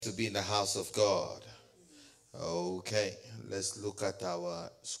To be in the house of God. Okay, let's look at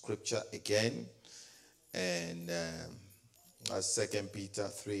our scripture again, and that's 2 Peter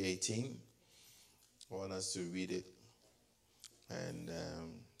 3:18. I want us to read it, and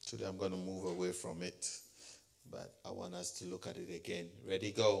today I'm going to move away from it, but I want us to look at it again.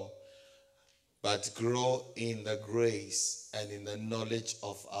 Ready, go. But grow in the grace and in the knowledge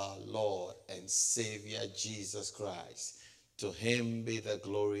of our Lord and Savior Jesus Christ. To him be the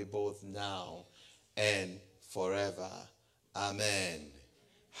glory both now and forever. Amen.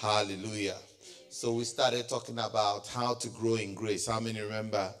 Hallelujah. So we started talking about how to grow in grace. How many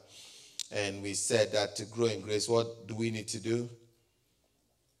remember? And we said that to grow in grace, what do we need to do?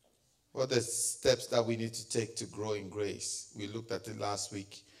 What are the steps that we need to take to grow in grace? We looked at it last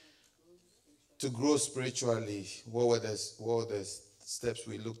week. To grow spiritually, what were the steps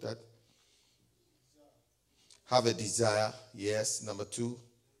we looked at? Have a desire, yes. Number 2,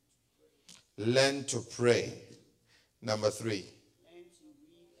 learn to pray. Number 3,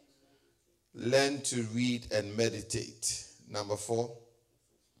 learn to read and meditate. Number 4,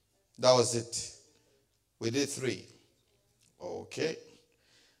 that was it. We did 3. Okay.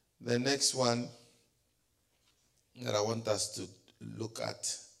 The next one that I want us to look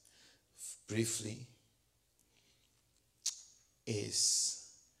at briefly is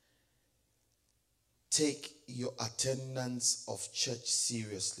take your attendance of church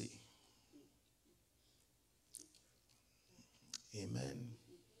seriously. Amen.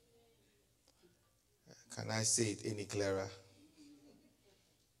 Can I say it any clearer?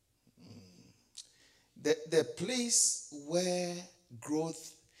 The place where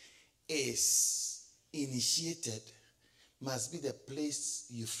growth is initiated must be the place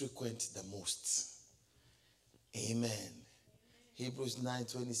you frequent the most. Amen. Hebrews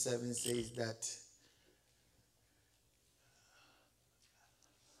 9:27 says that.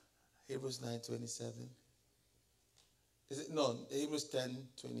 Hebrews 9:27. Is it? No, Hebrews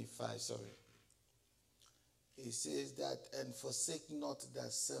 10:25, sorry. It says that, and forsake not the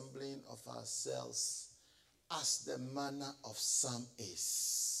assembling of ourselves as the manner of some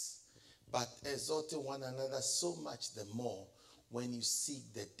is, but exhorting one another so much the more when you see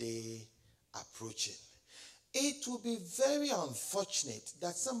the day approaching. It will be very unfortunate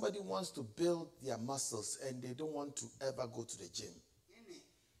that somebody wants to build their muscles and they don't want to ever go to the gym.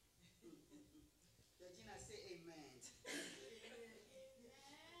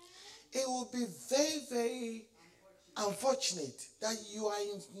 It will be very, very unfortunate that you are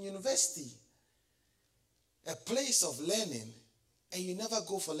in university, a place of learning, and you never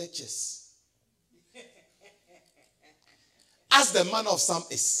go for lectures. As the man of some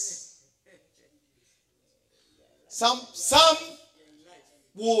is. Some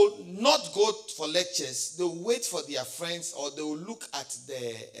will not go for lectures. They'll wait for their friends, or they will look at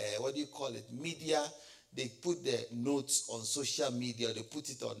the, media. They put the notes on social media. They put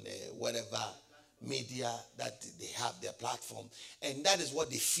it on whatever media that they have, their platform. And that is what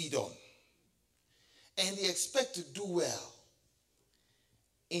they feed on. And they expect to do well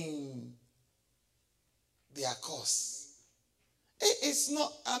in their course. It's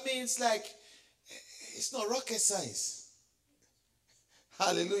not, it's like, it's not rocket science.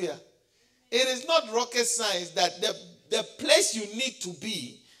 Hallelujah. It is not rocket science that the place you need to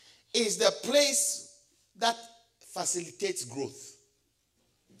be is the place that facilitates growth.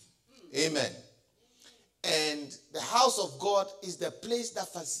 Amen. And the house of God is the place that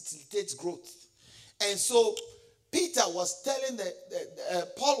facilitates growth. And so Peter was telling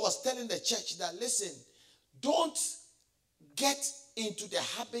Paul was telling the church that, listen, don't get into the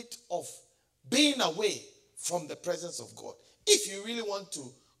habit of being away from the presence of God if you really want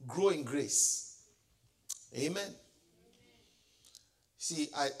to grow in grace. Amen. See,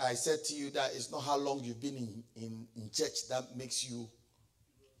 I said to you that it's not how long you've been in church that makes you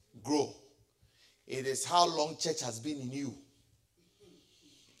grow. It is how long church has been in you.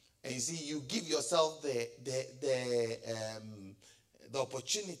 And you see, you give yourself the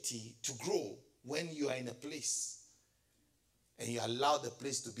opportunity to grow when you are in a place, and you allow the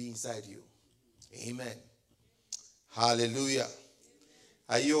place to be inside you. Amen. Hallelujah.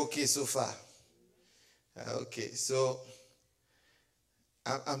 Are you okay so far? Okay, so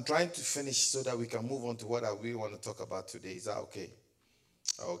I'm trying to finish so that we can move on to what I really want to talk about today. Is that okay?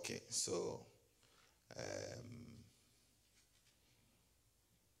 Okay, so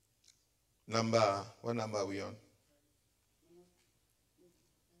what number are we on?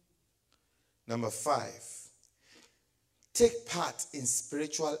 Number 5. Take part in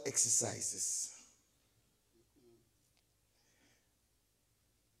spiritual exercises.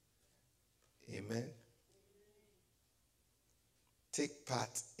 Amen. take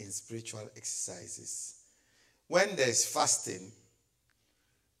part in spiritual exercises. When there's fasting,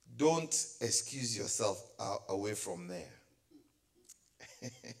 don't excuse yourself away from there.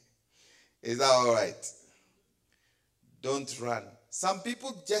 Is that all right? Don't run. Some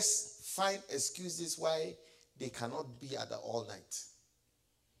people just find excuses why they cannot be at the all night.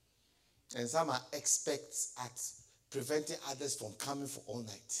 And some are experts at preventing others from coming for all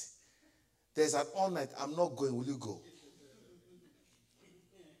night. There's an all night, I'm not going, will you go?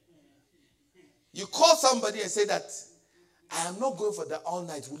 You call somebody and say that, I am not going for the all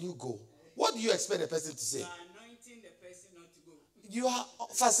night, will you go? What do you expect the person to say? You are anointing the person not to go. You are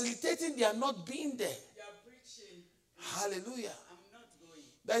facilitating their not being there. You are preaching. Hallelujah. I'm not going.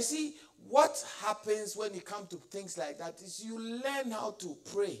 But you see, what happens when you come to things like that is you learn how to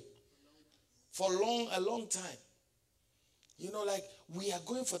pray for a long time. You know, like, we are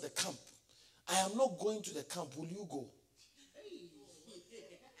going for the camp. I am not going to the camp. Will you go?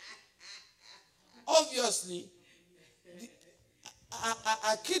 Obviously,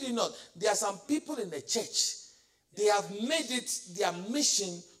 I kid you not, there are some people in the church, they have made it their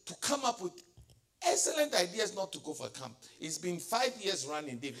mission to come up with excellent ideas not to go for camp. It's been 5 years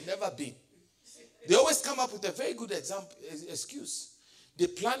running. They've never been. They always come up with a very good excuse. They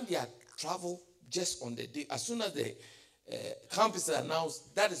plan their travel just on the day. As soon as the camp is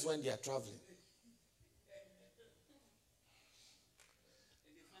announced, that is when they are traveling.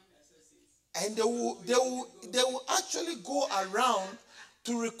 And they will actually go around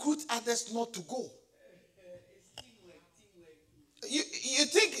to recruit others not to go. You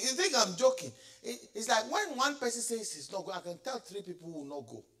think I'm joking? It's like when one person says he's not going, I can tell 3 people who will not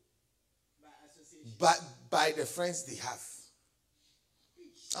go. But by the friends they have.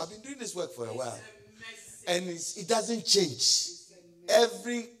 I've been doing this work for a while. And it doesn't change.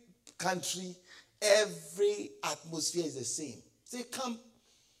 Every country, every atmosphere is the same. They come,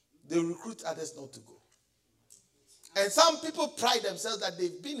 they recruit others not to go. And some people pride themselves that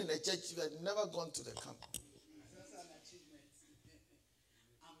they've been in a church but never gone to the camp.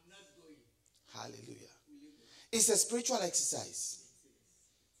 I'm not going. Hallelujah. It's a spiritual exercise.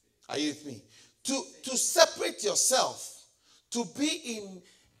 Are you with me? To separate yourself, to be in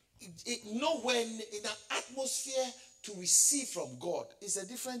nowhere in an atmosphere to receive from God is a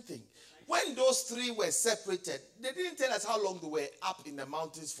different thing. When those 3 were separated, they didn't tell us how long they were up in the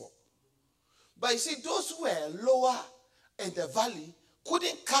mountains for. But you see, those who were lower in the valley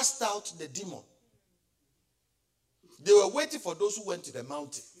couldn't cast out the demon. They were waiting for those who went to the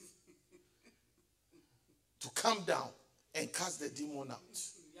mountain to come down and cast the demon out.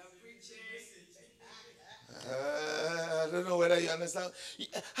 I don't know whether you understand.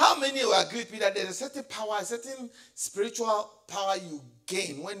 How many will agree with me that there's a certain power, a certain spiritual power you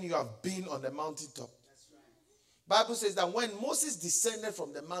gain when you have been on the mountaintop? That's right. Bible says that when Moses descended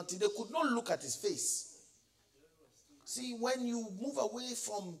from the mountain, they could not look at his face. See, when you move away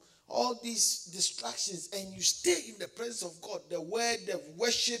from all these distractions and you stay in the presence of God, the word, the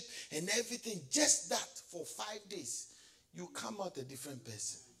worship, and everything, just that for 5 days, you come out a different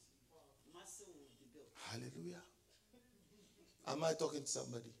person. Hallelujah. Am I talking to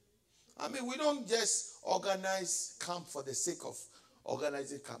somebody? I mean, we don't just organize camp for the sake of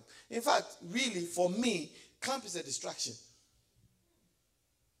organizing camp. In fact, really, for me, camp is a distraction.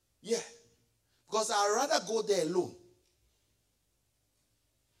 Yeah. Because I'd rather go there alone.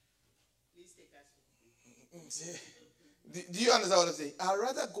 Please take us. Do you understand what I'm saying? I'd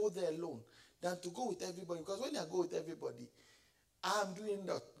rather go there alone than to go with everybody. Because when I go with everybody, I'm doing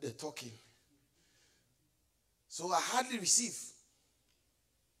the talking. So I hardly receive.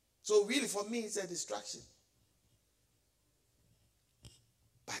 So really for me it's a distraction.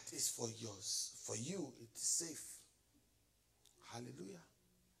 But it's for yours. For you it's safe. Hallelujah.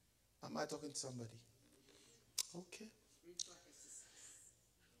 Am I talking to somebody? Okay.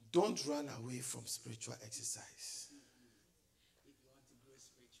 Don't run away from spiritual exercise.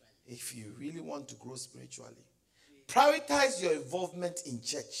 If you really want to grow spiritually, prioritize your involvement in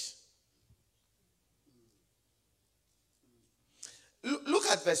church. Look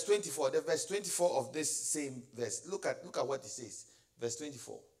at verse 24, the verse 24 of this same verse. Look at what it says. Verse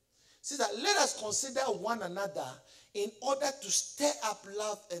 24. It says that let us consider one another in order to stir up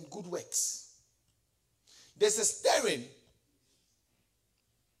love and good works. There's a stirring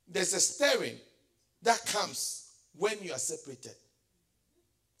that comes when you are separated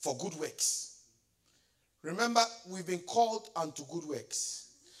for good works. Remember, we've been called unto good works.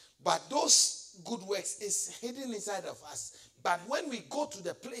 But those good works is hidden inside of us. But when we go to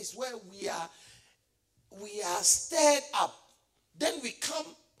the place where we are stirred up, then we come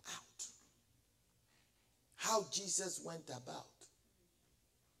out. How Jesus went about.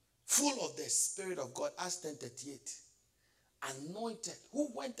 full of the Spirit of God, Acts 10:38, anointed, who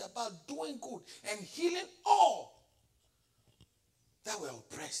went about doing good and healing all that were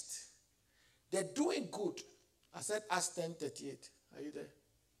oppressed. The doing good. I said Acts 10:38. Are you there?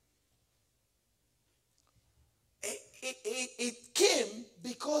 It came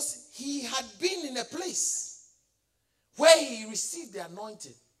because he had been in a place where he received the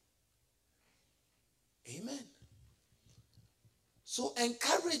anointing. Amen. So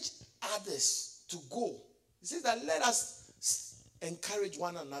encourage others to go. He says that let us encourage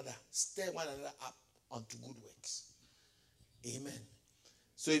one another, stir one another up unto good works. Amen.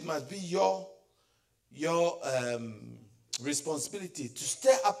 So it must be your responsibility to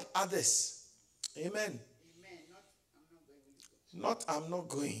stir up others. Amen. Not, I'm not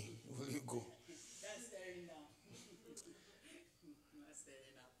going. Will you go? That's stirring down. Not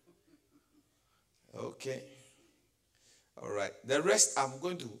stirring up. Okay. All right. The rest, I'm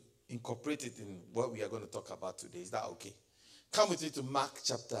going to incorporate it in what we are going to talk about today. Is that okay? Come with me to Mark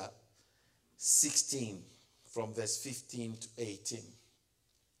chapter 16, from verse 15 to 18.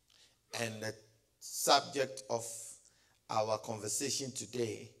 And the subject of our conversation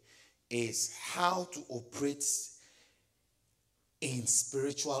today is how to operate in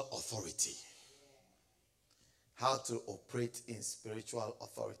spiritual authority. How to operate in spiritual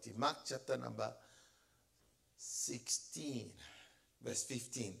authority. Mark chapter number 16, verse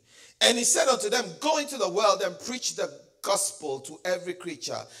 15. And he said unto them, go into the world and preach the gospel to every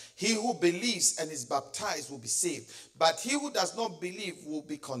creature. He who believes and is baptized will be saved, but he who does not believe will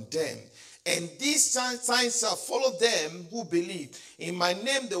be condemned. And these signs shall follow them who believe. In my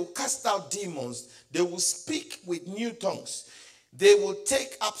name they will cast out demons. They will speak with new tongues. They will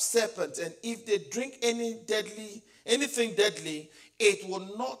take up serpents, and if they drink anything deadly, it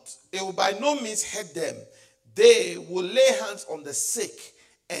will by no means hurt them. They will lay hands on the sick,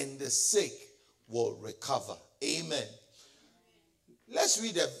 and the sick will recover. Amen. Let's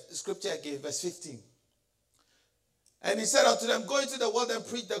read the scripture again, verse 15. And he said unto them, go into the world and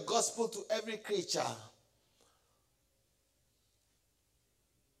preach the gospel to every creature.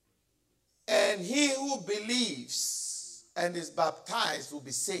 And he who believes and is baptized will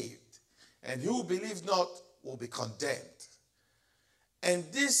be saved, and he who believes not will be condemned. And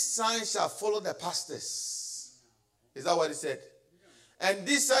this sign shall follow the pastors. Is that what he said? And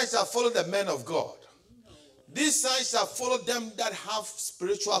this sign shall follow the men of God. This sign shall follow them that have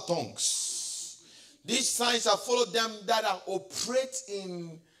spiritual tongues. This sign shall follow them that are operate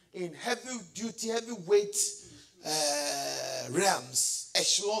in heavy duty, heavyweight realms,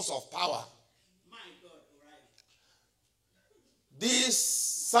 echelons of power. These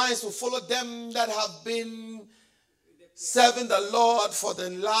signs will follow them that have been serving the Lord for the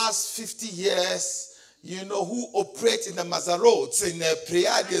last 50 years, who operate in the Mazarotes, in the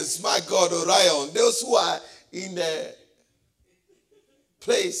Pleiades, my God, Orion, those who are in the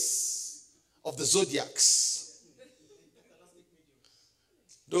place of the zodiacs.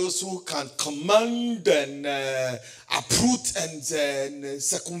 Those who can command and uproot and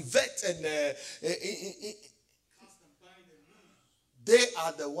circumvent and they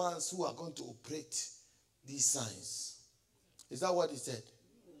are the ones who are going to operate these signs. Is that what he said?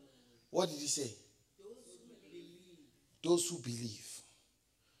 What did he say? Those who believe.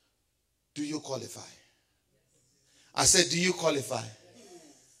 Do you qualify? I said, do you qualify?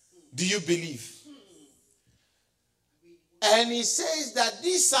 Do you believe? And he says that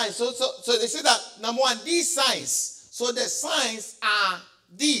these signs, so they say that, number one, these signs, so the signs are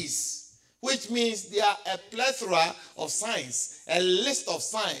these. Which means there are a plethora of signs, a list of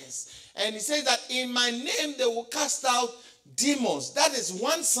signs. And he says that in my name they will cast out demons. That is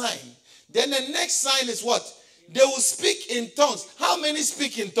one sign. Then the next sign is what? They will speak in tongues. How many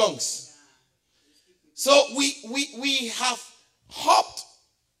speak in tongues? So we have hopped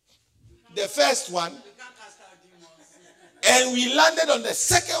the first one and we landed on the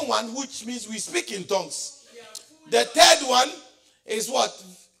second one, which means we speak in tongues. The third one is what?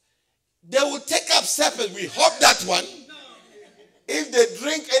 They will take up serpents. We hop that one. If they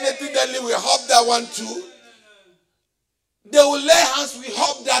drink anything deadly, we hop that one too. They will lay hands. We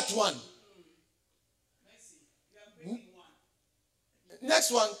hop that one. Next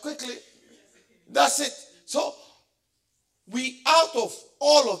one, quickly. That's it. So, we out of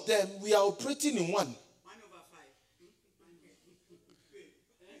all of them, we are operating in one. 1/5.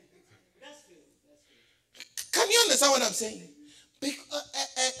 Can you understand what I'm saying?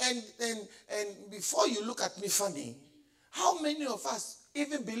 And before you look at me funny, how many of us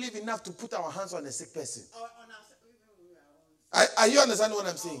even believe enough to put our hands on a sick person? Are you understanding what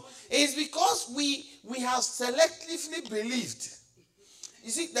I'm saying? It's because we have selectively believed You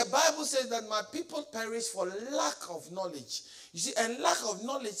see, the Bible says that my people perish for lack of knowledge. You see, and lack of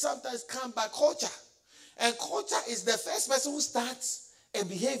knowledge sometimes comes by culture. And culture is the first person who starts a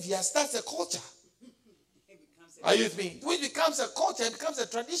behavior, starts a culture. Are you with me? Which becomes a culture, it becomes a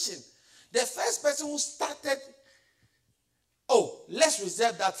tradition. The first person who started, let's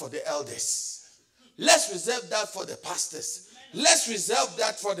reserve that for the elders. Let's reserve that for the pastors. Let's reserve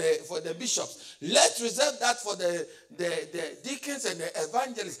that for the bishops. Let's reserve that for the deacons and the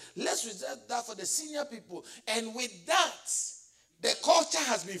evangelists. Let's reserve that for the senior people. And with that, the culture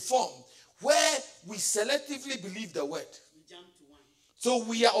has been formed where we selectively believe the word. So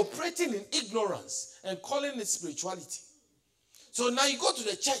we are operating in ignorance and calling it spirituality. So now you go to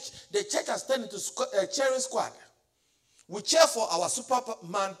the church has turned into a cheering squad. We cheer for our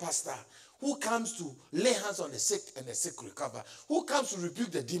Superman pastor who comes to lay hands on the sick and the sick recover, who comes to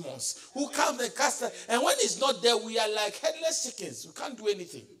rebuke the demons, who comes and cast them. And when he's not there, we are like headless chickens. We can't do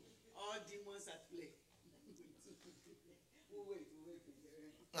anything. All demons at play.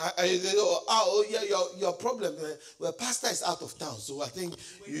 Your problem, well, pastor is out of town, so I think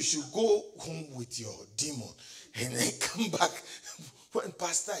you should go home with your demon and then come back when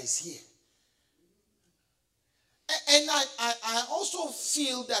pastor is here. And I also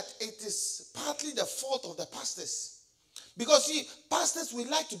feel that it is partly the fault of the pastors. Because see, pastors, we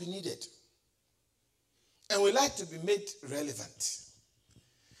like to be needed. And we like to be made relevant.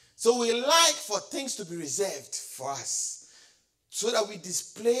 So we like for things to be reserved for us, so that we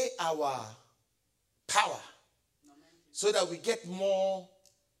display our power, so that we get more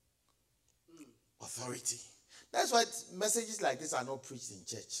authority. That's why messages like this are not preached in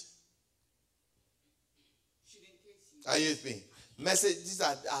church. Are you with me? Messages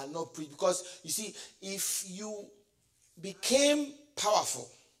are not preached because, you see, if you became powerful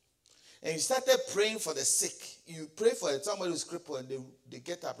and you started praying for the sick, you pray for somebody who's crippled and they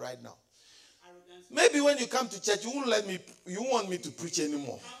get up right now. Maybe when you come to church, you won't want me to preach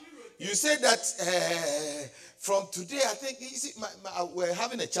anymore. You say that from today, I think, you see, we're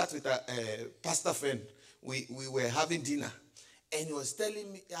having a chat with a pastor friend. We were having dinner, and he was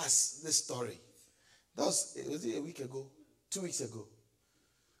telling us this story. Was it a week ago? 2 weeks ago?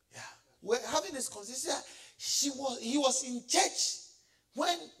 Yeah. We're having this conversation. He was in church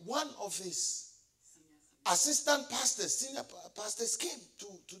when one of his assistant pastors, senior pastors came to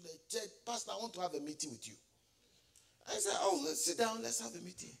the church. Pastor, I want to have a meeting with you. I said, let's sit down, let's have a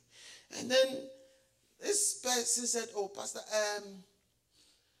meeting. And then this person said, Pastor,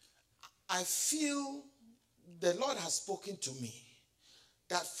 I feel the Lord has spoken to me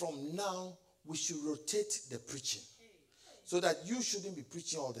that from now we should rotate the preaching so that you shouldn't be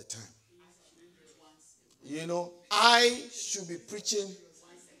preaching all the time. You know, I should be preaching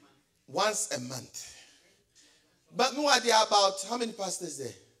once a month. But meanwhile, there are about, how many pastors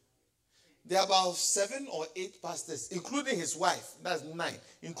there? There are about 7 or 8 pastors, including his wife, that's 9,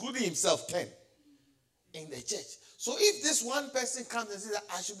 including himself, 10, in the church. So if this one person comes and says that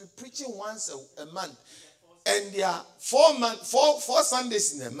I should be preaching once a month, and there are 4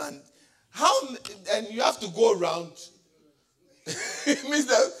 Sundays in a month, and you have to go around. It means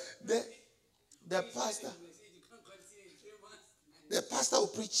that the pastor will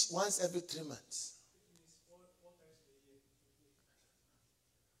preach once every 3 months.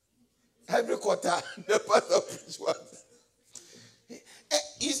 Every quarter, the pastor will preach once.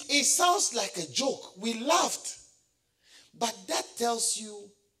 It sounds like a joke. We laughed. But that tells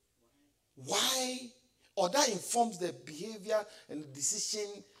you why, or that informs the behavior and the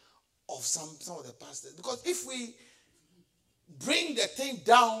decision of some of the pastors. Because if we bring the thing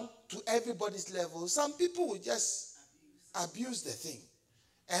down to everybody's level, some people will just abuse the thing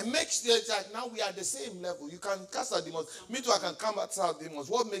and make sure that now we are at the same level. You can cast out demons. Me too, I can come out demons.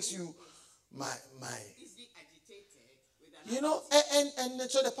 What makes you my you know? And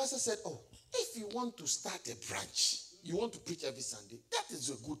so the pastor said, if you want to start a branch, you want to preach every Sunday, that is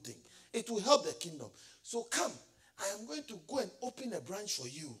a good thing. It will help the kingdom. So come, I am going to go and open a branch for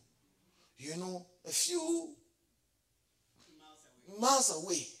you. You know, a few miles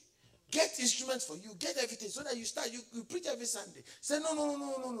away. Get instruments for you, get everything so that you start, you preach every Sunday. Say, no. No.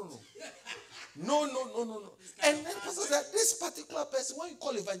 And then the pastor said, this particular person, when you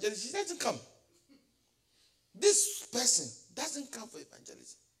call evangelist, he doesn't come. This person doesn't come for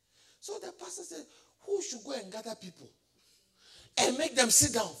evangelism. So the pastor said, who should go and gather people and make them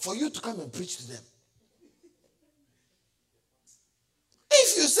sit down for you to come and preach to them?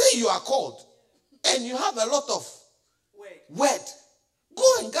 If you say you are called and you have a lot of word, go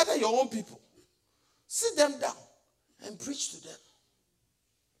and gather your own people. Sit them down and preach to them.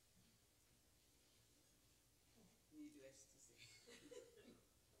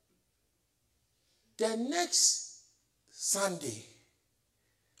 The next Sunday,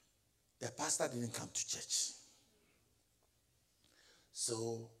 the pastor didn't come to church.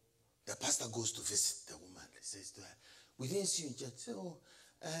 So the pastor goes to visit the woman. He says to her, we didn't see you in church. So,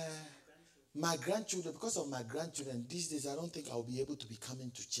 my grandchildren, because of my grandchildren, these days I don't think I'll be able to be coming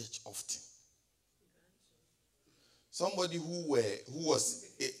to church often. Somebody who was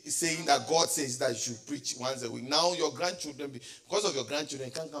saying that God says that you should preach once a week. Now your grandchildren, because of your grandchildren,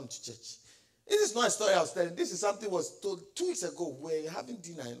 can't come to church. This is not a story I was telling. This is something was told 2 weeks ago. We're having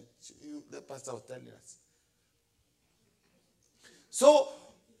dinner and the pastor was telling us. So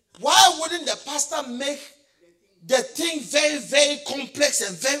why wouldn't the pastor make the thing very, very complex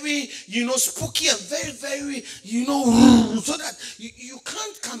and very, spooky and very, very, so that you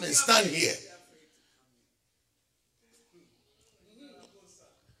can't come and stand here.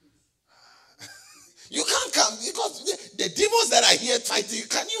 You can't come because the demons that are here fighting you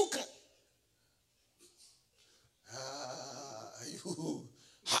can.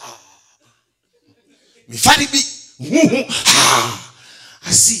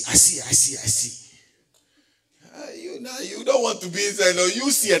 I see. You don't want to be inside. No,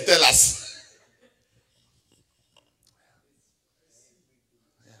 you see and tell us.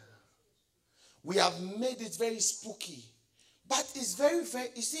 We have made it very spooky. But it's very, very,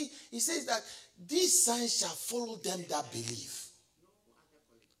 you see, he says that these signs shall follow them that believe.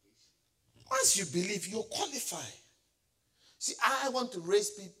 Once you believe, you qualify. See, I want to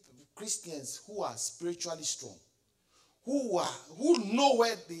raise people, Christians who are spiritually strong, who know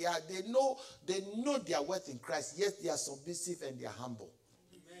where they are. They know their worth in Christ. Yes, they are submissive and they are humble.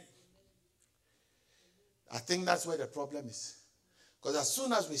 Amen. I think that's where the problem is. Because as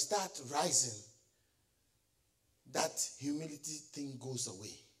soon as we start rising, that humility thing goes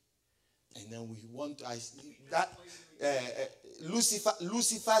away. And then we want to,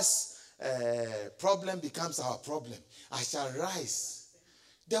 Lucifer's problem becomes our problem. I shall rise.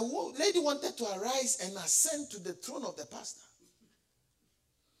 The lady wanted to arise and ascend to the throne of the pastor.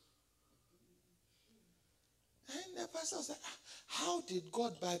 And the pastor was like, how did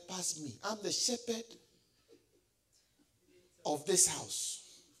God bypass me? I'm the shepherd of this house.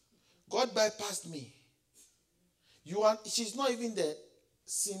 God bypassed me. She's not even the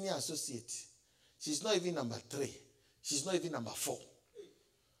senior associate. She's not even number 3. She's not even number 4.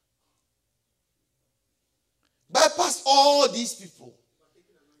 Bypass all these people.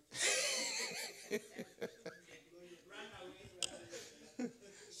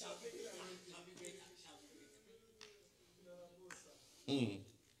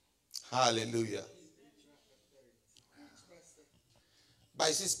 Hallelujah. But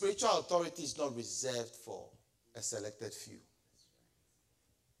you see, spiritual authority is not reserved for a selected few.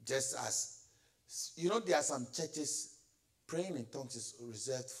 Just as, there are some churches, praying in tongues is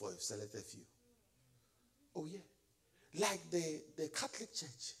reserved for a selected few. Oh, yeah. Like the Catholic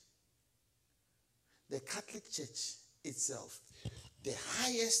Church. The Catholic Church itself, the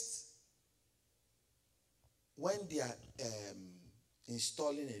highest, when they are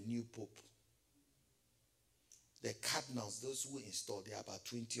installing a new pope, the cardinals, those who install, there are about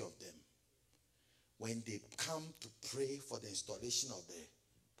 20 of them. When they come to pray for the installation of the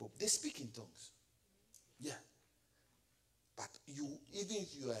pope, they speak in tongues. Yeah. But even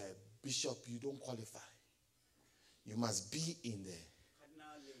if you are a bishop, you don't qualify. You must be in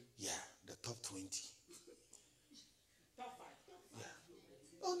the top 20. Yeah.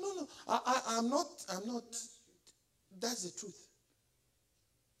 Oh, no. I'm not. That's the truth.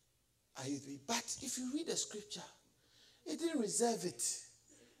 But if you read the scripture, it didn't reserve it.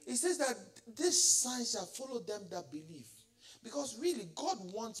 It says that this sign shall follow them that believe. Because really, God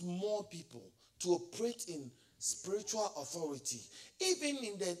wants more people to operate in spiritual authority. Even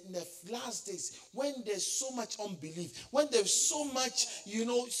in the last days, when there's so much unbelief, when there's so much,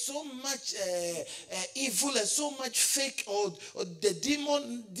 so much evil and so much fake, or the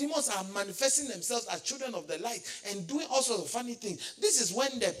demons are manifesting themselves as children of the light and doing all sorts of funny things. This is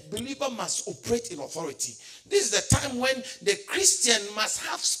when the believer must operate in authority. This is the time when the Christian must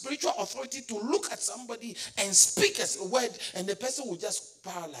have spiritual authority to look at somebody and speak as a word, and the person will just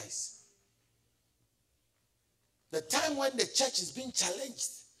paralyze. The time when the church is being challenged,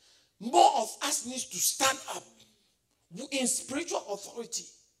 more of us needs to stand up in spiritual authority.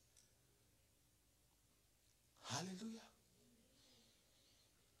 Hallelujah.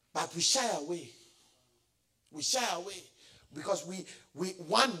 But we shy away. We shy away because we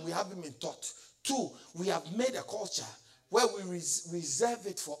haven't been taught. 2, we have made a culture where we reserve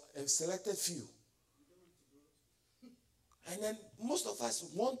it for a selected few. And then most of us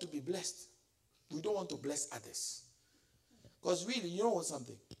want to be blessed. We don't want to bless others. Because really, you know what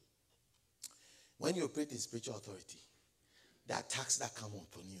something? When you operate in spiritual authority, the attacks that come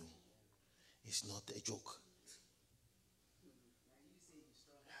upon you is not a joke.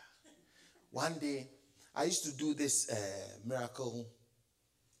 One day, I used to do this miracle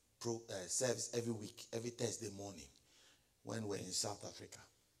service every week, every Thursday morning when we're in South Africa.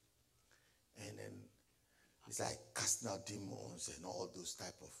 And then it's like casting out demons and all those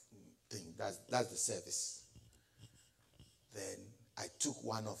type of things. That's the service. Then I took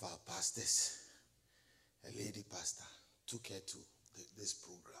one of our pastors, a lady pastor, took her to this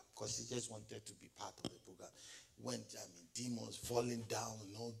program because she just wanted to be part of the program. Demons falling down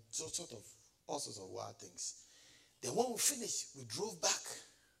and all sorts of wild things. Then when we finished, we drove back.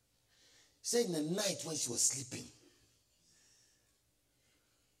 Said in the night when she was sleeping,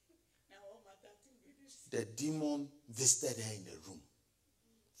 the demon visited her in the room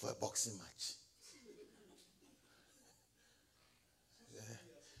for a boxing match.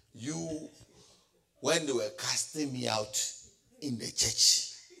 When they were casting me out in the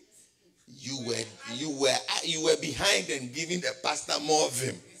church, you were behind and giving the pastor more of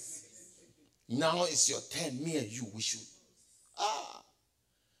him. Now it's your turn. Me and you, we should.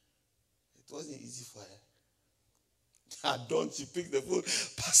 It wasn't easy for her. She picked the phone.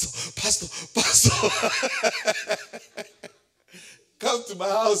 Pastor. Come to my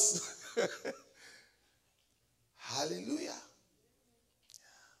house. Hallelujah.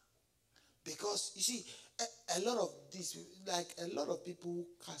 Because you see, a lot of these, like a lot of people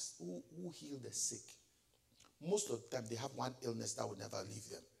who heal the sick, most of the time they have one illness that will never leave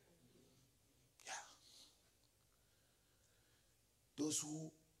them. Yeah. Those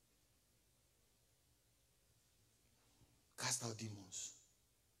who cast out demons,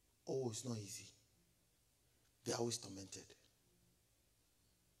 it's not easy. They're always tormented.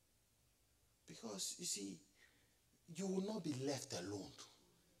 Because you see, you will not be left alone.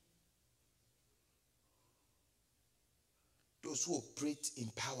 Those who operate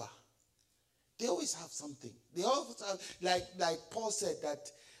in power, they always have something. They always have, like Paul said,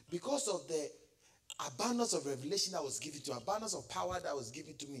 that because of the abundance of revelation that was given to me, abundance of power that was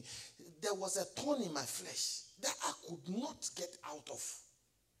given to me, there was a thorn in my flesh that I could not get out of.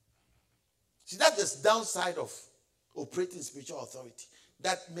 See, that's the downside of operating spiritual authority.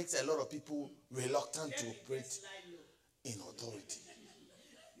 That makes a lot of people reluctant to operate in authority.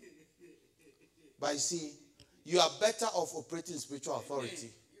 But you see, you are better off operating spiritual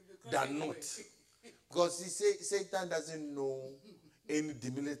authority than not. Because Satan doesn't know any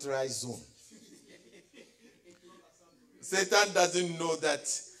demilitarized zone. Satan doesn't know that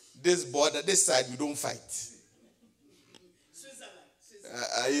this border, this side, we don't fight.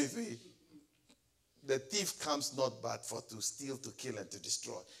 The thief comes not but for to steal, to kill, and to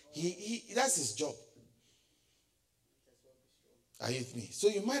destroy. That's his job. Are you with me? So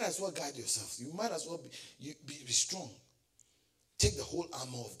you might as well guide yourself. You might as well be strong. Take the whole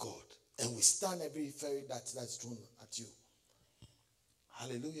armor of God and withstand every fairy that's thrown at you.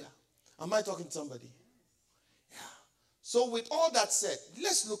 Hallelujah. Am I talking to somebody? Yeah. So with all that said,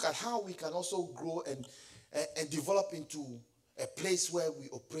 let's look at how we can also grow and develop into a place where we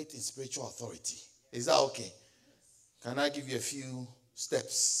operate in spiritual authority. Is that okay? Can I give you a few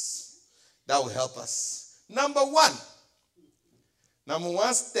steps that will help us? Number one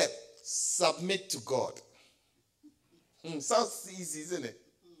step, submit to God. Sounds easy, isn't it?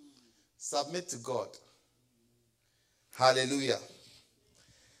 Submit to God. Hallelujah.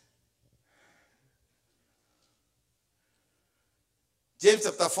 James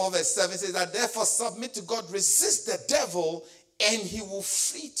chapter 4 verse 7 says that therefore submit to God, resist the devil, and he will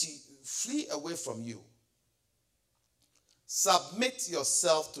flee away from you. Submit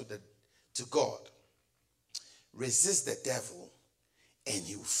yourself to God. Resist the devil, and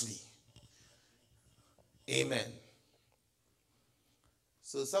he will flee. Amen.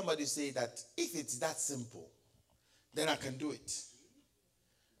 So somebody say that if it's that simple, then I can do it.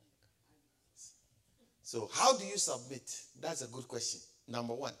 So how do you submit? That's a good question.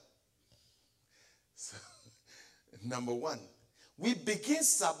 Number one, we begin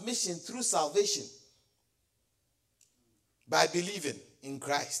submission through salvation by believing in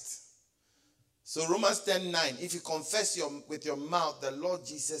Christ. So Romans 10:9, if you confess with your mouth the Lord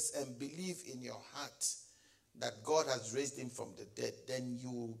Jesus and believe in your heart that God has raised him from the dead, then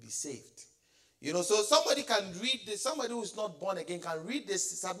you will be saved. You know, so somebody can read this, somebody who is not born again can read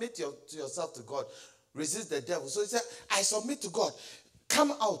this, submit to yourself to God, resist the devil. So he said, I submit to God,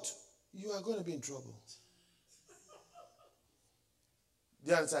 come out. You are going to be in trouble.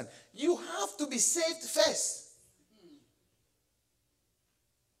 Do you understand? You have to be saved first.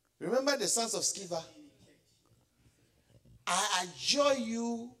 Remember the sons of Sceva? I adjure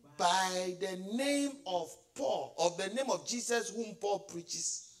you by the name of Paul, of the name of Jesus whom Paul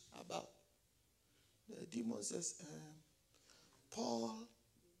preaches about. The demon says, Paul,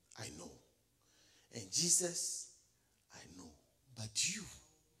 I know. And Jesus, I know. But you,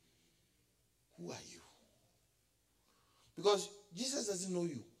 who are you? Because Jesus doesn't know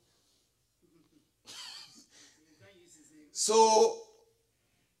you. So,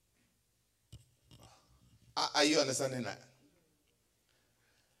 are you understanding that?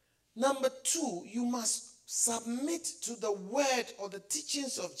 Number two, you must submit to the word or the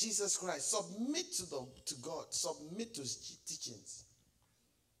teachings of Jesus Christ. Submit to God. Submit to his teachings.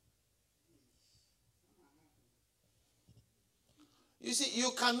 You see,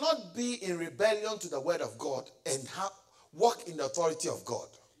 you cannot be in rebellion to the word of God and walk in the authority of God.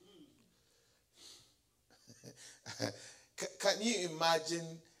 Can you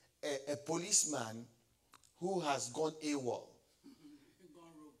imagine a policeman who has gone AWOL?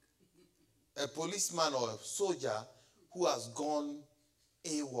 A policeman or a soldier who has gone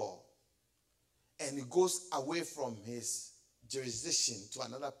AWOL and he goes away from his jurisdiction to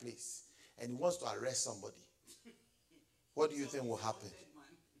another place and he wants to arrest somebody. What do you think will happen?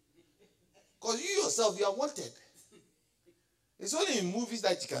 Because you yourself, you are wanted. It's only in movies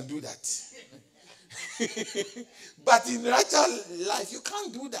that you can do that. But in actual life, you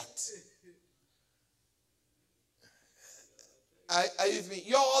can't do that. Are you with me?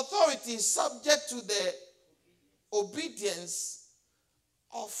 Your authority is subject to the obedience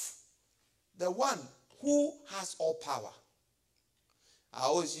of the one who has all power. I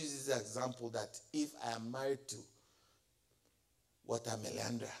always use this example that if I am married to Walter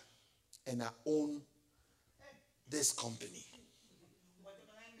Melandra and I own this company,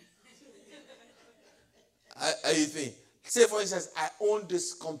 are you with me? Say for instance, I own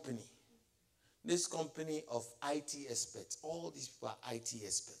this company of IT experts. All these people are IT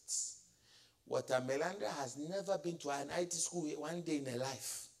experts. Walter Melandra has never been to an IT school one day in her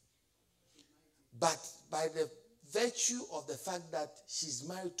life. But by the virtue of the fact that she's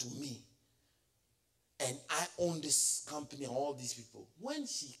married to me and I own this company and all these people, when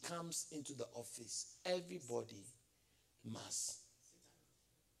she comes into the office, everybody must.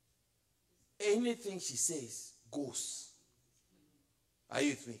 Anything she says goes. Are you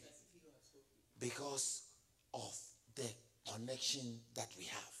with me? Because of the connection that we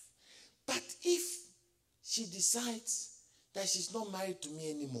have. But if she decides that she's not married to me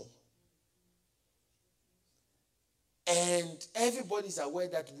anymore, and everybody's aware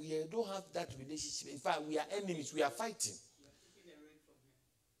that we don't have that relationship, in fact, we are enemies, we are fighting,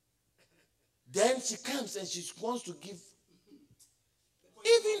 then she comes and she wants to give,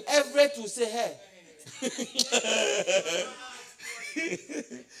 even Everett will say, hey.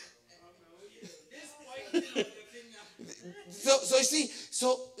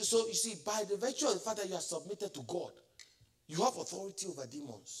 So you see, by the virtue of the fact that you are submitted to God, you have authority over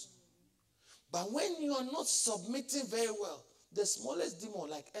demons. But when you are not submitting very well, the smallest demon,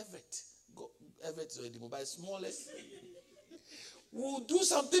 like Everett is a demon, but the smallest, will do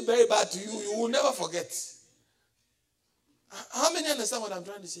something very bad to you. You will never forget. How many understand what I'm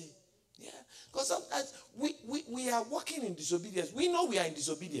trying to say? Yeah. Because sometimes we are walking in disobedience. We know we are in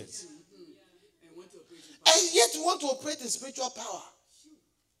disobedience. And yet we want to operate in spiritual power.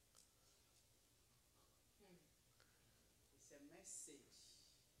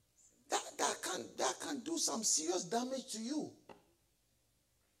 That can do some serious damage to you.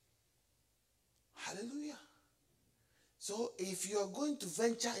 Hallelujah. So if you are going to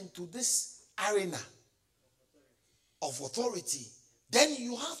venture into this arena of authority, then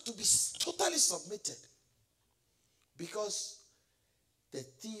you have to be totally submitted. Because the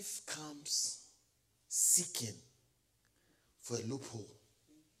thief comes seeking for a loophole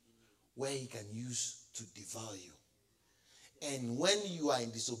where he can use to devour you. And when you are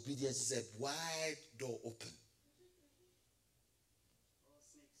in disobedience, it's a wide door open.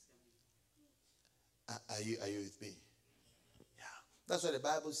 Are you with me? Yeah. That's why the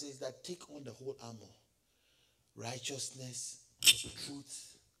Bible says that take on the whole armor. Righteousness,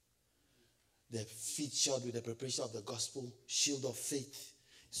 truth, the feet shod with the preparation of the gospel, shield of faith,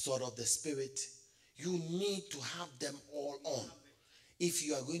 sword of the spirit. You need to have them all on if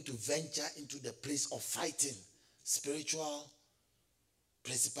you are going to venture into the place of fighting spiritual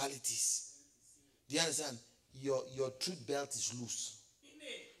principalities. Do you understand? Your truth belt is loose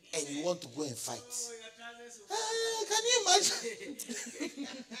and you want to go and fight. Can you imagine?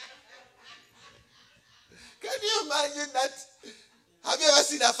 Can you imagine that? Have you ever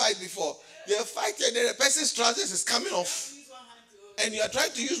seen that fight before? You're fighting and then the person's trousers is coming off. And you are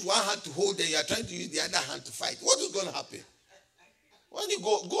trying to use one hand to hold and you are trying to use the other hand to fight. What is going to happen? When you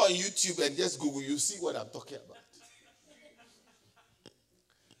go on YouTube and just Google, you see what I'm talking about.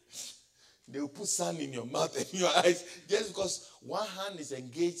 They will put sand in your mouth and your eyes just because one hand is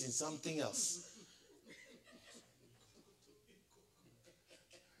engaged in something else.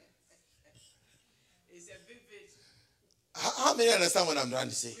 It's a vivid. How many understand what I'm trying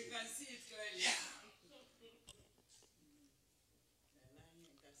to say? We can see it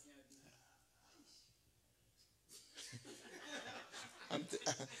clearly.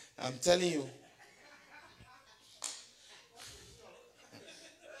 I'm telling you.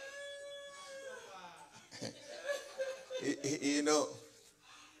 You know,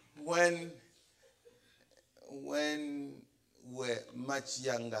 when we're much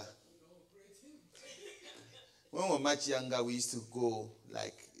younger, we used to go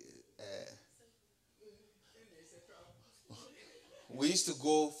like we used to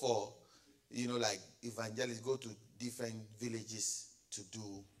go for, like evangelists, go to different villages to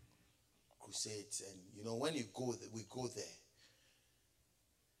do crusades. And, when we go there,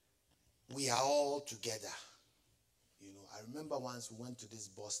 we are all together. I remember once we went to this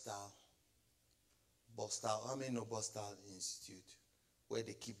Bostal, Bostal Institute, where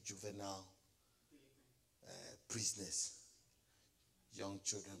they keep juvenile prisoners, young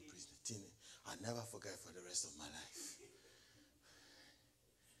children prisoners, teenagers. I'll never forget for the rest of my life.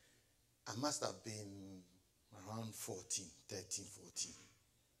 I must have been around 13, 14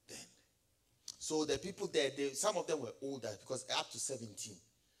 then. So the people there, some of them were older because up to 17.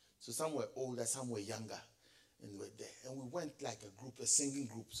 So some were older, some were younger. And we're there. And we went like a singing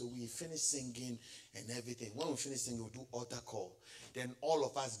group. So we finished singing and everything. When we finish singing, we do altar call. Then all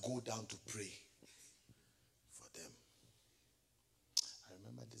of us go down to pray for them. I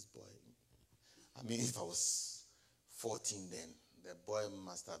remember this boy. If I was 14 then, the boy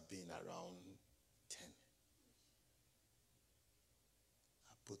must have been around 10.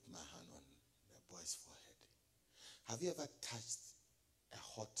 I put my hand on the boy's forehead. Have you ever touched a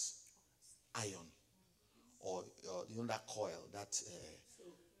hot iron? Or that coil,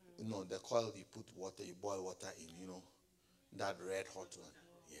 the coil you put water, you boil water in, that red hot one.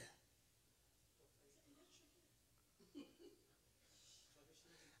 Yeah.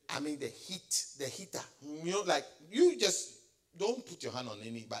 The heater, like you just don't put your hand on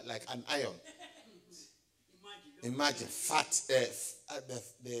any, but like an iron. Imagine fat,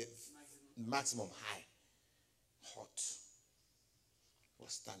 the maximum high, hot,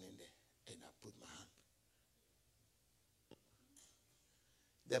 was standing there, and I put my hand.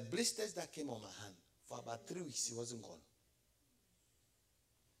 The blisters that came on my hand, for about 3 weeks, it wasn't gone.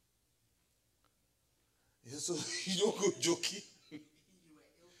 So you don't go joking.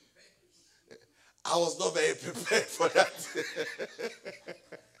 I was not very prepared for that.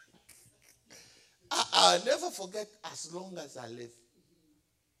 I'll never forget as long as I live.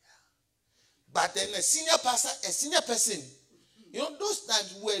 But then a senior person, those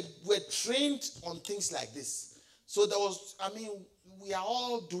times we're trained on things like this. So there was, we are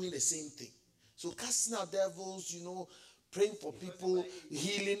all doing the same thing. So casting out devils, praying for people,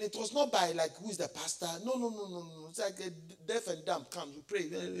 healing. It was not by like, who is the pastor? No. It's like a deaf and dumb comes, we pray.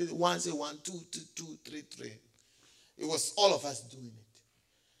 One say 1, 2, 2, 3, 3. It was all of us doing it.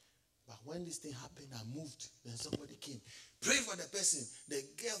 But when this thing happened, I moved. Then somebody came. Pray for the person. The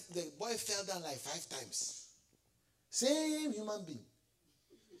boy fell down like 5 times. Same human being.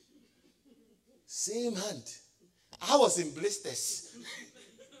 Same hand. I was in blisters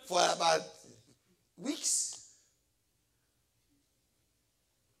for about weeks.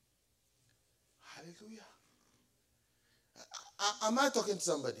 Hallelujah. Am I talking to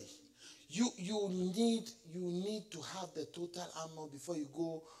somebody? You need to have the total armor before you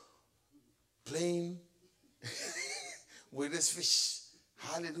go playing with this fish.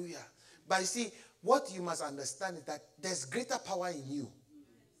 Hallelujah. But you see, what you must understand is that there's greater power in you.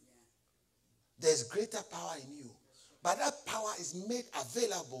 There's greater power in you. But that power is made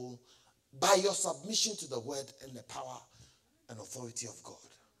available by your submission to the word and the power and authority of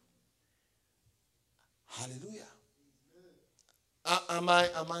God. Hallelujah. Am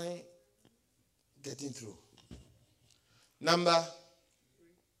I getting through?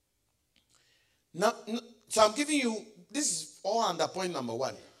 So I'm giving you, this is all under point number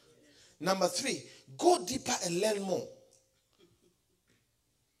 1. Number 3, go deeper and learn more.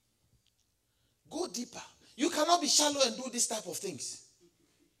 Go deeper. You cannot be shallow and do this type of things.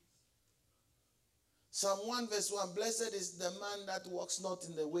 Psalm 1 verse 1, blessed is the man that walks not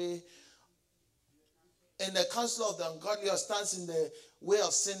in the way, in the counsel of the ungodly, or stands in the way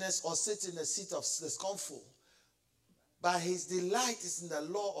of sinners, or sits in the seat of the scornful. But his delight is in the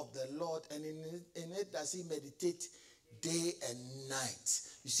law of the Lord, and in it does he meditate day and night.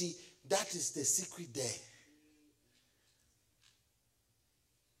 You see, that is the secret there.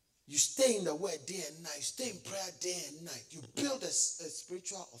 You stay in the word day and night. You stay in prayer day and night. You build a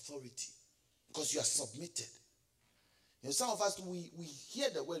spiritual authority because you are submitted. You know, some of us, we hear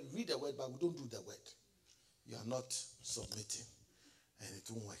the word, read the word, but we don't do the word. You are not submitting, and it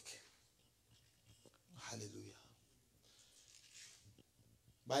won't work. Hallelujah.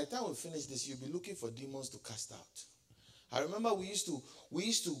 By the time we finish this, you'll be looking for demons to cast out. I remember we used to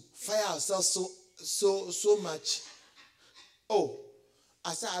fire ourselves so much. Oh,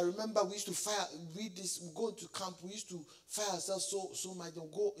 I remember we used to read this, we go to camp, we used to fire ourselves so much,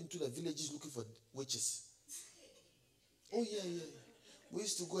 and go into the villages looking for witches. Oh, yeah. We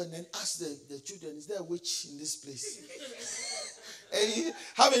used to go and then ask the children, is there a witch in this place? And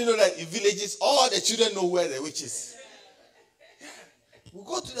how many know that in villages, all the children know where the witch is? We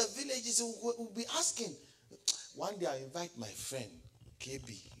go to the villages and we'll be asking. One day I invite my friend,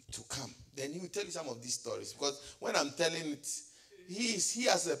 KB, to come. Then he will tell you some of these stories. Because when I'm telling it, he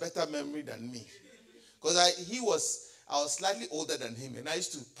has a better memory than me. Because I was slightly older than him, and I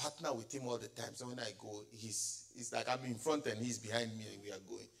used to partner with him all the time. So when I go, he's like I'm in front and he's behind me, and we are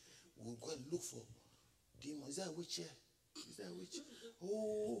going. We'll go and look for demons. Is there a witch here? Is there a witch?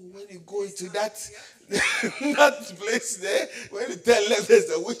 Oh, when you go into that place there, when you tell them there's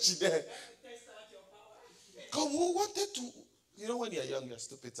a witch there. Because we wanted to, you know, when you're young, you're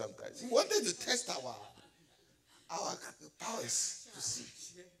stupid sometimes. We wanted to test our powers to see.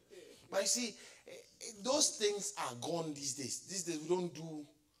 But you see, those things are gone these days. These days we don't do.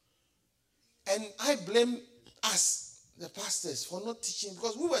 And I blame us, the pastors, for not teaching,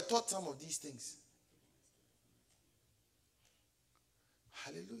 because we were taught some of these things.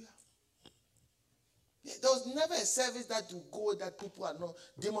 Hallelujah. Yeah, there was never a service that you go that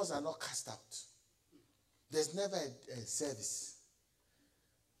demons are not cast out. There's never a service.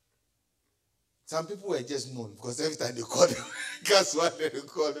 Some people were just known because every time they call them, guess what they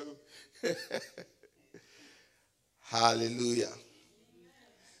call them? Hallelujah.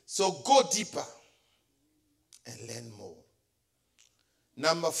 So go deeper and learn more.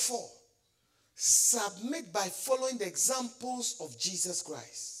 Number 4, submit by following the examples of Jesus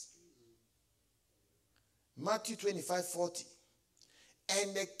Christ. Matthew 25:40.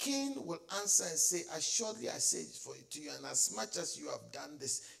 And the king will answer and say, assuredly I say it to you, and as much as you have done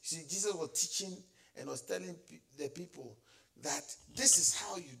this. You see, Jesus was teaching and was telling the people that this is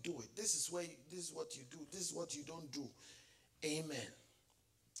how you do it. This is what you do. This is what you don't do. Amen.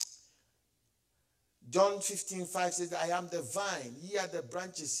 John 15:5 says, I am the vine, ye are the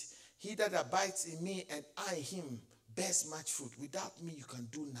branches. He that abides in me and I him bears much fruit. Without me you can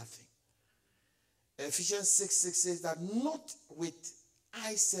do nothing. Ephesians 6:6 says that not with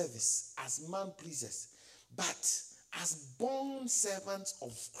eye service as man pleases, but as born servants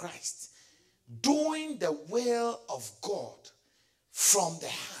of Christ, doing the will of God from the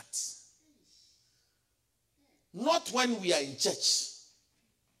heart. Not when we are in church.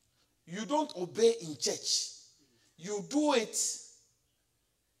 You don't obey in church. You do it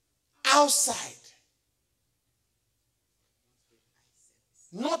outside.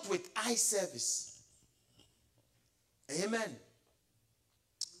 Not with eye service. Amen.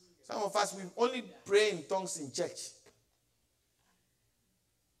 Some of us, we only pray in tongues in church.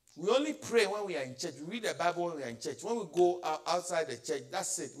 We only pray when we are in church. We read the Bible when we are in church. When we go outside the church,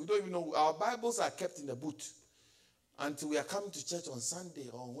 that's it. We don't even know. Our Bibles are kept in the boot until we are coming to church on Sunday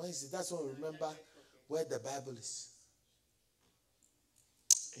or on Wednesday. That's when we remember where the Bible is.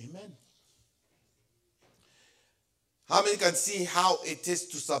 Amen. How many can see how it is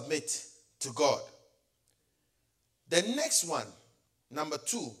to submit to God? The next one, number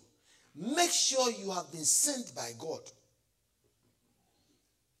 2, make sure you have been sent by God.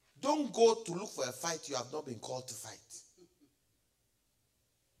 Don't go to look for a fight you have not been called to fight.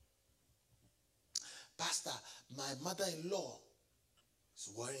 Pastor, my mother-in-law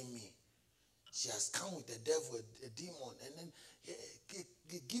is worrying me. She has come with the devil, a demon, and then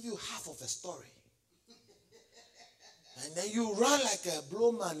give you half of a story. And then you run like a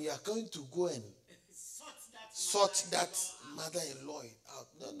blow man. You are going to go and sort that mother-in-law out.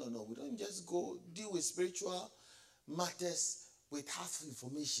 No. We don't just go deal with spiritual matters with half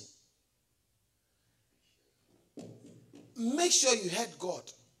information. Make sure you heard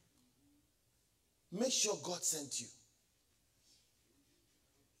God. Make sure God sent you.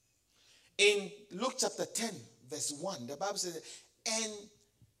 In Luke chapter 10, verse 1, the Bible says, and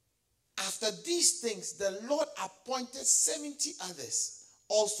after these things, the Lord appointed 70 others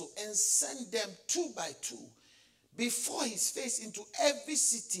also and sent them 2 by 2 before his face into every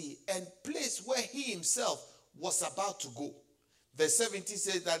city and place where he himself was about to go. Verse 17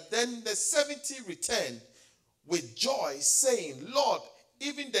 says that then the 70 returned with joy, saying, Lord,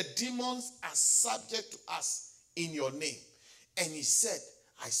 even the demons are subject to us in your name. And he said,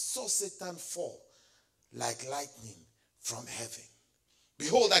 I saw Satan fall like lightning from heaven.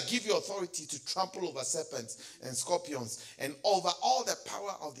 Behold, I give you authority to trample over serpents and scorpions and over all the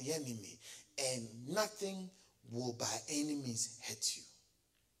power of the enemy, and nothing will by any means hurt you.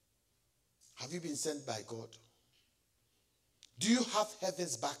 Have you been sent by God? Do you have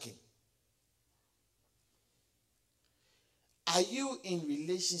heaven's backing? Are you in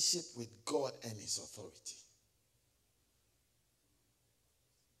relationship with God and his authority?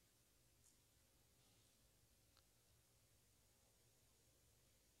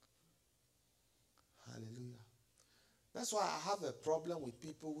 Hallelujah. That's why I have a problem with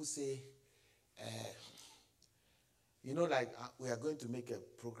people who say, we are going to make a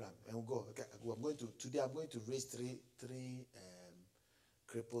program and we'll go. Okay, today I'm going to raise three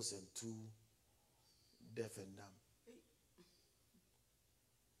cripples and 2 deaf and dumb.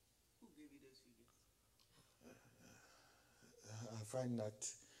 Who gave you those figures? I find that.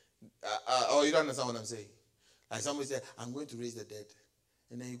 You don't understand what I'm saying. Like somebody said, I'm going to raise the dead,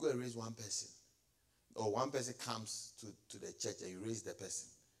 and then you go and raise one person, or one person comes to the church and you raise the person.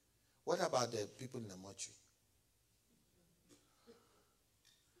 What about the people in the mortuary?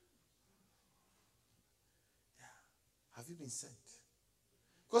 Have you been sent?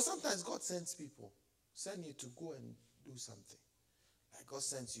 Because sometimes God sends people, send you to go and do something. Like God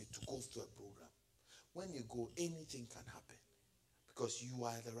sends you to go to a program. When you go, anything can happen. Because you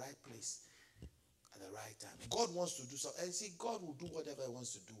are at the right place at the right time. God wants to do something. And see, God will do whatever he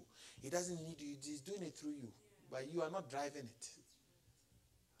wants to do. He doesn't need you. He's doing it through you. But you are not driving it.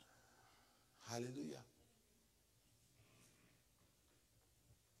 Hallelujah.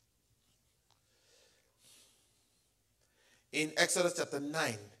 In Exodus chapter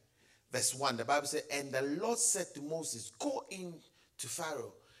 9, verse 1, the Bible says, and the Lord said to Moses, go in to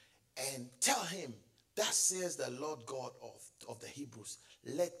Pharaoh and tell him, thus says the Lord God of the Hebrews,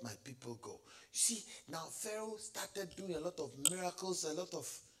 let my people go. You see, now Pharaoh started doing a lot of miracles, a lot of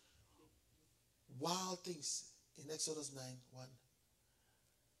wild things in Exodus 9:1.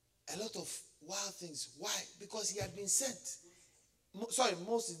 A lot of wild things. Why? Because he had been sent.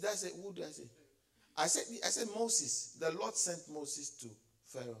 Moses. That's it. Who did I say? I said Moses. The Lord sent Moses to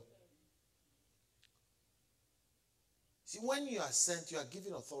Pharaoh. See, when you are sent, you are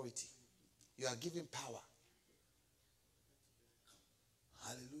given authority. You are given power.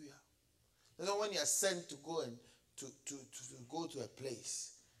 Hallelujah. So when you are sent to go and to go to a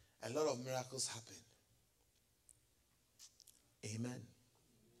place, a lot of miracles happen. Amen.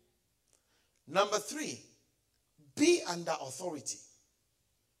 Number 3, be under authority.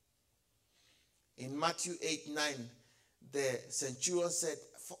 In Matthew 8:9, the centurion said,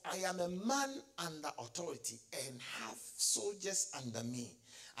 for I am a man under authority and have soldiers under me.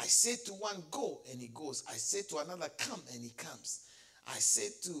 I say to one, go, and he goes. I say to another, come, and he comes. I say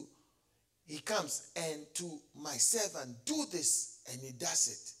to, he comes, and to my servant, do this, and he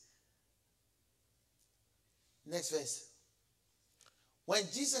does it. Next verse. When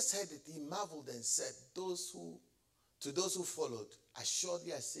Jesus heard it, he marveled and said, to those who followed,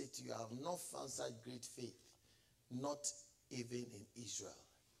 assuredly I say to you, I have not found such great faith, not even in Israel.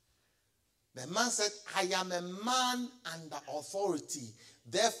 The man said, I am a man under authority,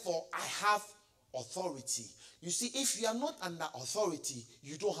 therefore I have authority. You see, if you are not under authority,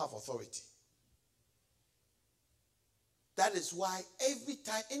 you don't have authority. That is why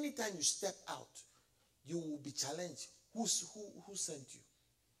anytime you step out, you will be challenged. Who sent you?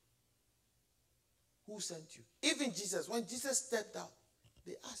 Who sent you? Even Jesus, when Jesus stepped out,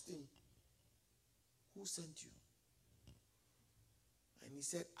 they asked him, who sent you? And he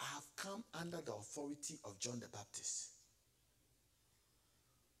said, I have come under the authority of John the Baptist.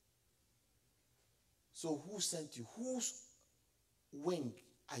 So who sent you? Whose wing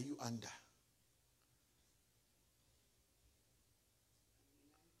are you under?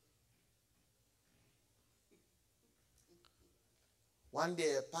 One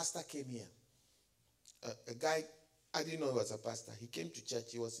day a pastor came here. A guy, I didn't know he was a pastor. He came to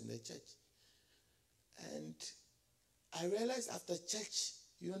church. He was in the church. And I realized after church,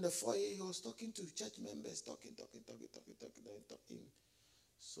 in the foyer, he was talking to church members, talking.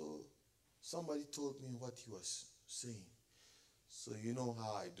 So somebody told me what he was saying. So you know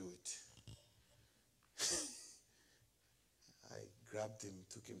how I do it. I grabbed him,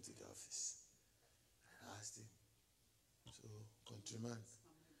 took him to the office, and asked him, so, countryman,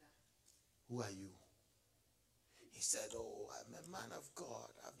 who are you? He said, oh, I'm a man of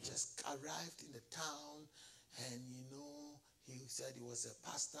God. I've just arrived in the town, And he said he was a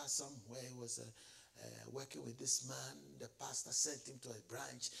pastor somewhere. He was working with this man. The pastor sent him to a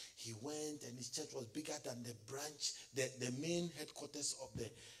branch. He went, and his church was bigger than the branch, the main headquarters of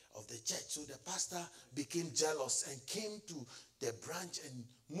the church. So the pastor became jealous and came to the branch and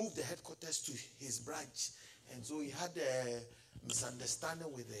moved the headquarters to his branch. And so he had a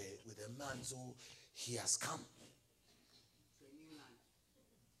misunderstanding with the man. So he has come.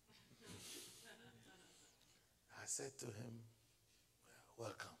 I said to him,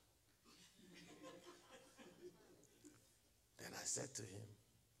 welcome. Then I said to him,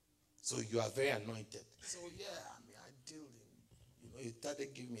 so you are very anointed. So yeah, I deal in, he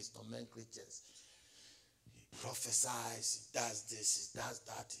started giving me his nomenclatures. He prophesies, he does this, he does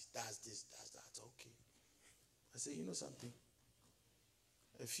that, he does this, does that. Okay. I said, you know something?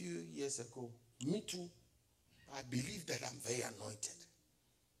 A few years ago, me too, I believe that I'm very anointed.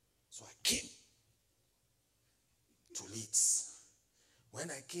 So I came to Leeds. When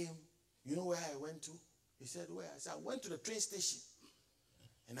I came, you know where I went to? He said, where? I said, I went to the train station.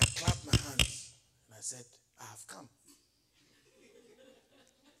 And I clapped my hands. And I said, I have come.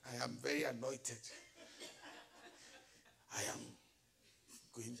 I am very anointed. I am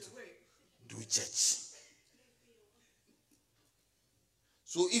going to do church.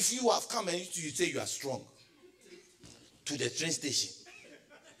 So if you have come and you say you are strong to the train station,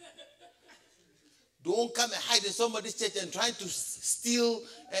 don't come and hide in somebody's church and try to steal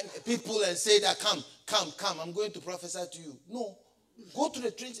people and say that come, I'm going to prophesy to you. No, go to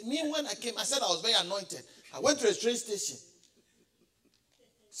the train station. Me, when I came, I said I was very anointed. I went to the train station.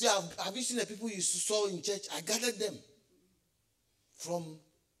 See, have you seen the people you saw in church? I gathered them from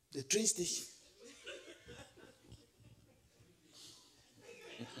the train station.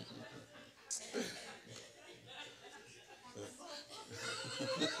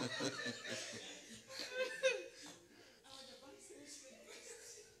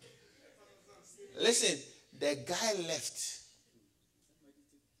 Listen, the guy left.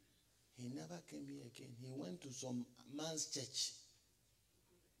 He never came here again. He went to some man's church.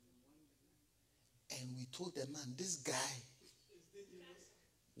 And we told the man, this guy,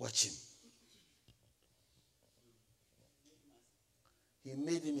 watch him. He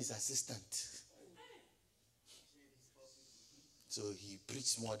made him his assistant. So he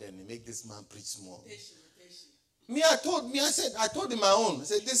preached more than he made this man preach more. I told him my own. I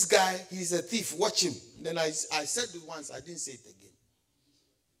said, this guy, he's a thief. Watch him. Then I said it once, I didn't say it again.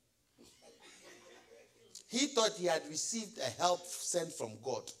 He thought he had received a help sent from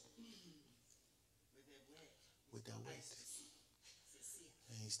God. With the word.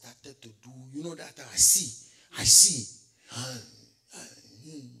 And he started to do, that I see.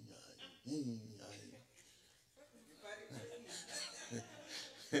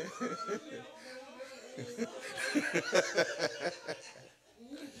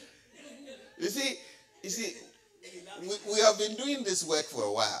 You see, we have been doing this work for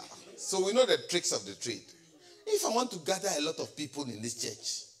a while, so we know the tricks of the trade. If I want to gather a lot of people in this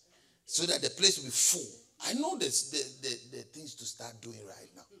church so that the place will be full, I know the things to start doing right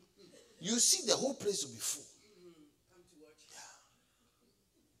now. You see, the whole place will be full.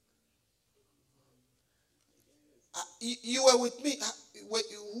 Yeah. You were with me.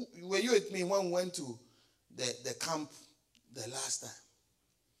 Were you with me when we went to the camp the last time?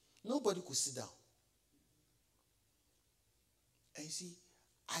 Nobody could sit down. And you see,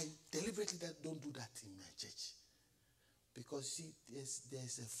 I deliberately don't do that in my church. Because see,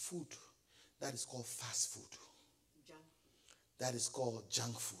 there's a food that is called fast food. That is called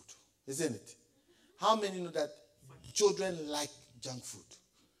junk food. Isn't it? How many know that children like junk food?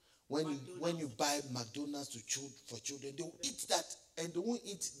 When you buy McDonald's for children, they will eat that and they won't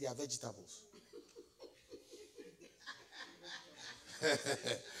eat their vegetables.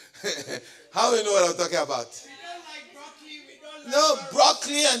 How do you know what I'm talking about? We don't like broccoli. We don't like No,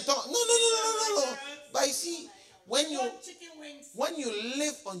 broccoli and no. But you see, when you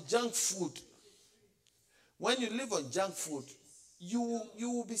live on junk food, you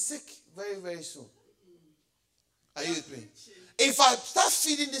will be sick very, very soon. Are you with me? If I start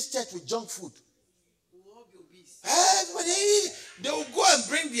feeding this church with junk food, everybody, they will go and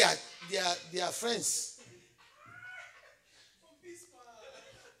bring their friends.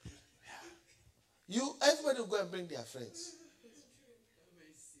 Everybody will go and bring their friends.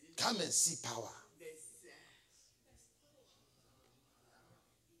 Come and see power.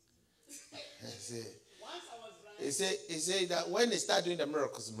 He said that when they start doing the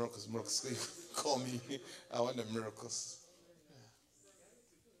miracles, call me. I want the miracles.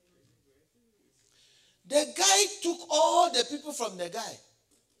 The guy took all the people from the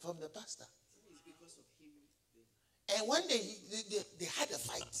pastor. And one day they had a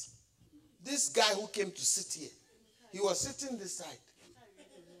fight. This guy who came to sit here, he was sitting this side.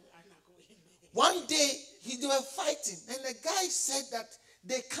 One day they were fighting, and the guy said that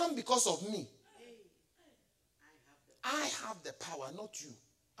they come because of me. I have the power, not you.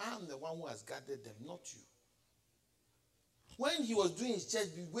 I am the one who has gathered them, not you. When he was doing his church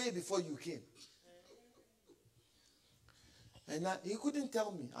way before you came. And he couldn't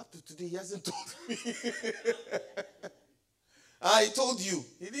tell me. Up to today, he hasn't told me. He told you.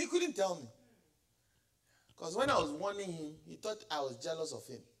 He couldn't tell me. Because when I was warning him, he thought I was jealous of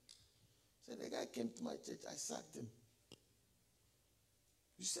him. So the guy came to my church. I sacked him.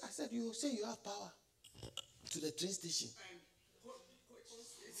 I said, you say you have power to the train station.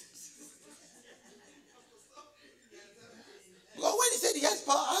 Well, when he said he has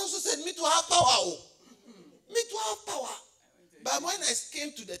power, I also said, me to have power. Oh. Me to have power. But when I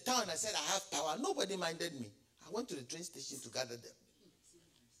came to the town, I said, I have power. Nobody minded me. I went to the train station to gather them.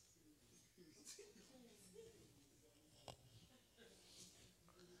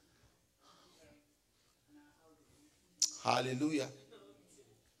 Hallelujah.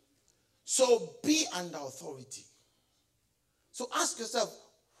 So be under authority. So ask yourself,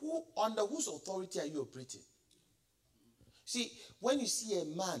 under whose authority are you operating? See, when you see a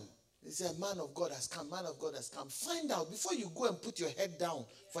man, they say a man of God has come, man of God has come. Find out before you go and put your head down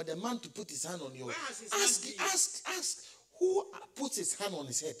for the man to put his hand on your head. Ask who puts his hand on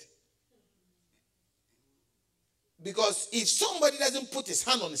his head. Because if somebody doesn't put his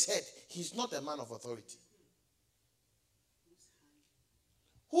hand on his head, he's not a man of authority.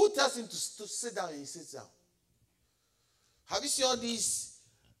 Who tells him to sit down and he sits down? Have you seen all these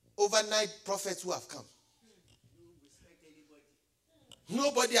overnight prophets who have come?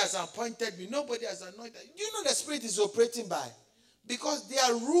 Nobody has appointed me. Nobody has anointed. You know the Spirit is operating by. Because there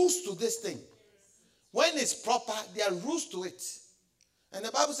are rules to this thing. When it's proper, there are rules to it. And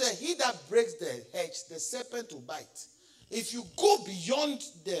the Bible says, he that breaks the hedge, the serpent will bite. If you go beyond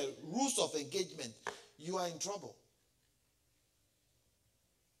the rules of engagement, you are in trouble.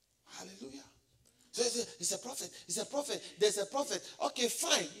 Hallelujah. So it's a prophet. It's a prophet. There's a prophet. Okay,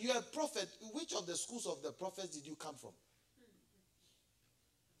 fine. You're a prophet. Which of the schools of the prophets did you come from?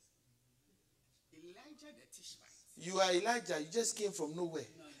 Elijah the Tishbite. You are Elijah. You just came from nowhere.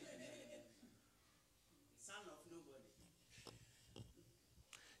 Son of nobody.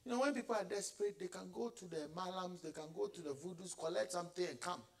 You know, when people are desperate, they can go to the malams, they can go to the voodoos, collect something and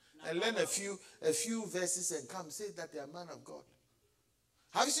come. And learn a few verses and come. Say that they are man of God.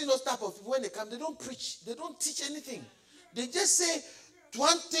 Have you seen those type of people when they come? They don't preach. They don't teach anything. They just say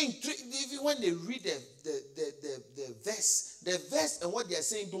one thing. Even when they read the verse and what they are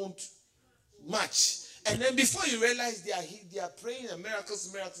saying don't match. And then before you realize they are praying and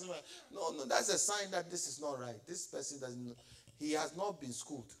miracles. No, that's a sign that this is not right. This person doesn't know. He has not been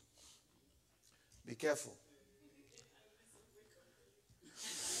schooled. Be careful.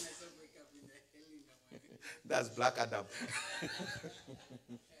 That's Black Adam.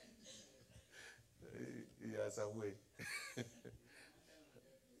 He has a way.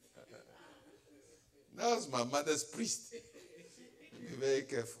 That was my mother's priest. Be very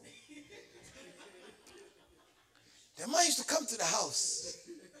careful. The man used to come to the house.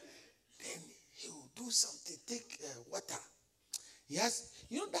 Then he will do something. Take water. He has,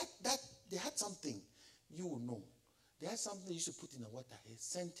 that they had something. You will know. They had something they used to put in the water. It's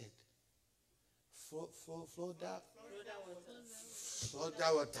scented. Florida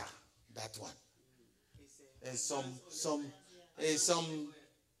water. That one. And some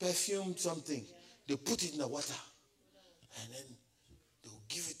perfume, something. They put it in the water. And then they'll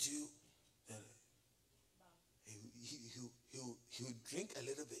give it to you. He'll drink a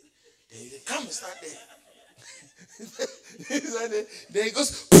little bit. Then he come and start there. Then he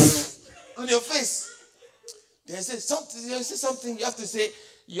goes on your face. Then he says something. You say something. You have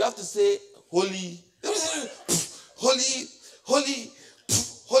to say holy, holy, holy,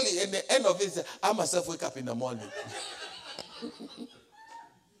 holy. And the end of it is, I myself wake up in the morning.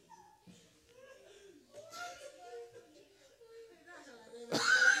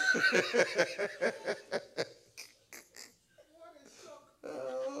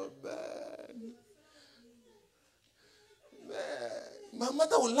 Oh, man. My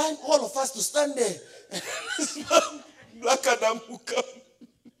mother would line all of us to stand there. Black Adam will come.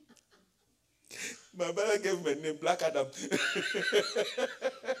 My brother gave me a name, Black Adam.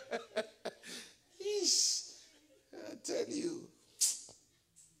 I tell you.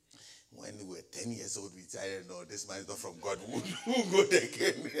 When we were 10 years old, we decided, no, this man is not from God. We'll go there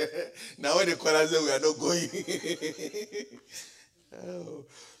again. Now when they call us, we are not going. Oh.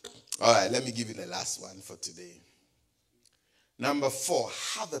 All right, let me give you the last one for today. Number 4,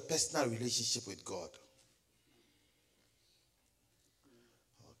 have a personal relationship with God.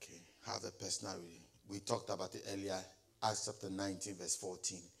 Okay, have a personal relationship. We talked about it earlier, Acts chapter 19, verse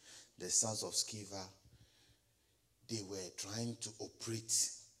 14. The sons of Sceva, they were trying to operate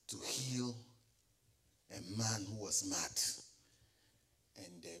to heal a man who was mad.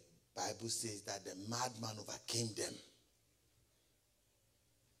 And the Bible says that the madman overcame them.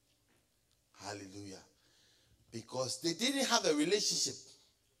 Hallelujah. Because they didn't have a relationship.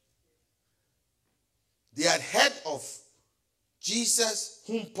 They had heard of Jesus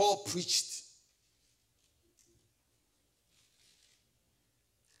whom Paul preached.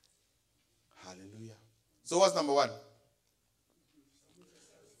 Hallelujah. So what's number 1?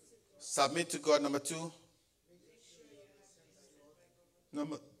 Submit to God. Number 2?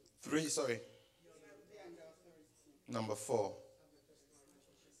 Number 3, sorry. Number 4,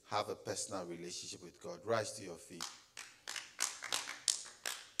 have a personal relationship with God. Rise to your feet.